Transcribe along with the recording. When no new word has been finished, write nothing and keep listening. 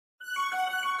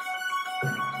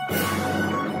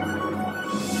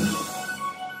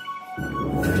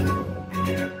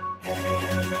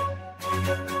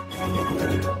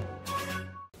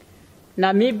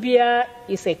Namibia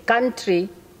is a country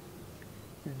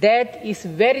that is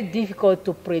very difficult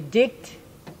to predict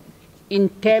in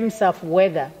terms of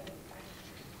weather.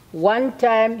 One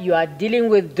time you are dealing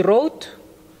with drought.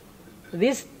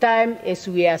 This time, as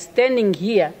we are standing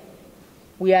here,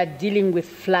 we are dealing with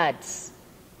floods.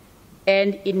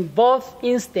 And in both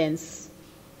instances,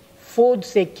 food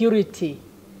security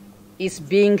is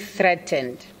being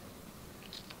threatened.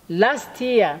 Last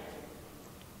year,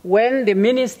 when the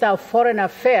Minister of Foreign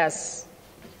Affairs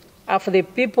of the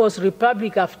People's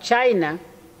Republic of China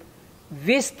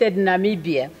visited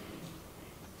Namibia,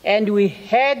 and we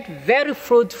had very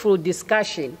fruitful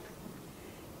discussion.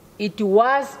 It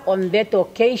was on that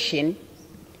occasion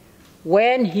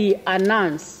when he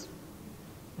announced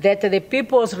that the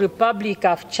People's Republic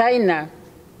of China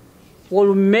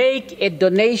will make a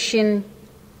donation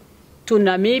to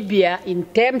Namibia in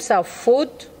terms of food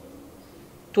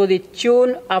to the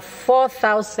tune of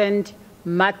 4,000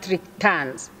 metric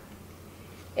tons.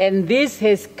 And this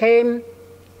has come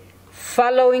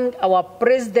following our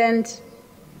President,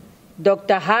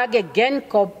 Dr. Hage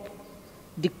Geingob,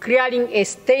 declaring a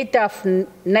state of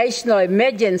national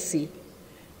emergency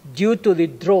due to the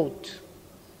drought,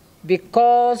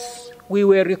 because we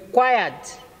were required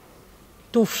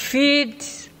to feed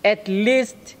at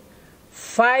least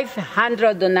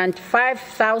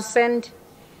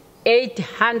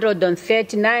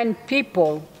 505,839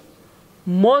 people,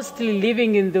 mostly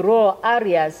living in the rural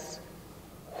areas,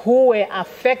 who were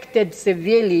affected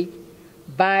severely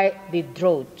by the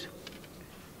drought.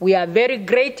 We are very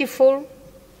grateful,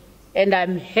 and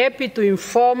I'm happy to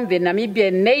inform the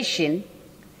Namibian nation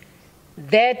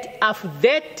that of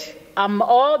that,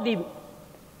 all the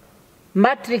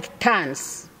metric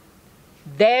tons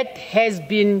that has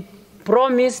been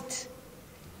promised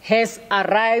has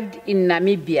arrived in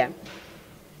Namibia.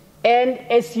 And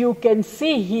as you can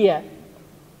see here,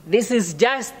 this is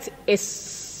just a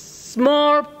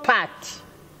small part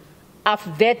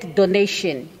of that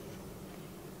donation.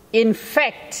 In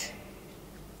fact,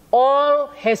 all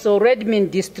has already been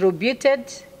distributed,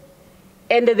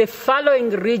 and the following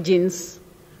regions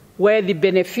were the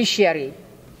beneficiary: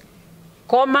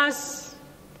 Khomas,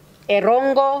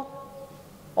 Erongo,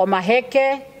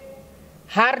 Omaheke,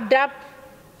 Hardap,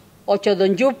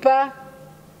 Ochodonjupa,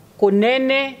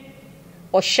 Kunene,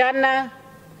 Oshana,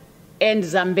 and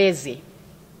Zambezi.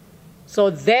 So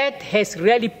that has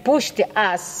really pushed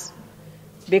us,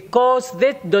 because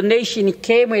that donation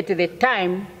came at the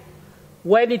time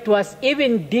when it was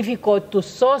even difficult to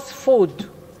source food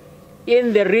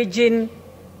in the region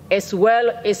as well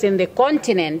as in the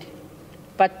continent,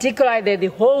 particularly that the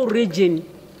whole region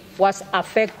was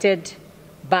affected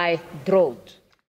by drought.